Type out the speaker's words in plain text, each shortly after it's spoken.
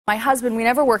My husband, we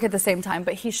never work at the same time,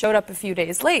 but he showed up a few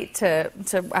days late to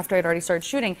after I'd already started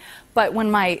shooting. But when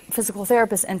my physical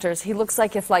therapist enters, he looks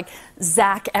like if like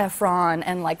Zac Efron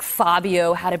and like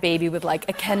Fabio had a baby with like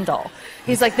a Ken doll.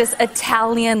 He's like this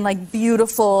Italian, like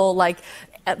beautiful, like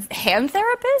hand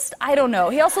therapist? I don't know.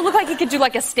 He also looked like he could do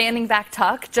like a standing back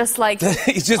tuck, just like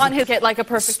just on his get like a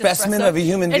perfect specimen espresso. of a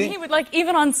human being. And he would like,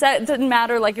 even on set, it didn't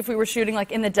matter, like if we were shooting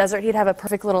like in the desert, he'd have a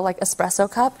perfect little like espresso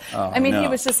cup. Oh, I mean, he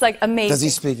was just like amazing. Does he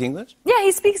speak English? Yeah,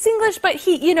 he speaks English, but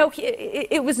he, you know,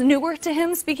 it was newer to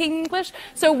him speaking English.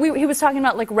 So he was talking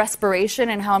about like respiration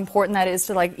and how important that is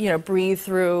to like, you know, breathe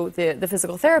through the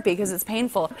physical therapy because it's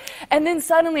painful. And then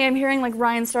suddenly I'm hearing like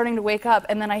Ryan starting to wake up,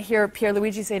 and then I hear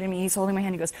Pierluigi say to me, he's holding my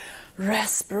hand, he goes,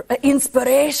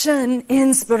 inspiration,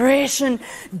 inspiration,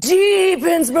 deep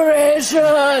inspiration.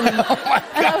 Oh,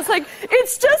 and I was like,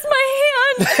 it's just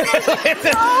my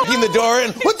hand. In the door,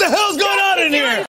 and what the hell's going on in here?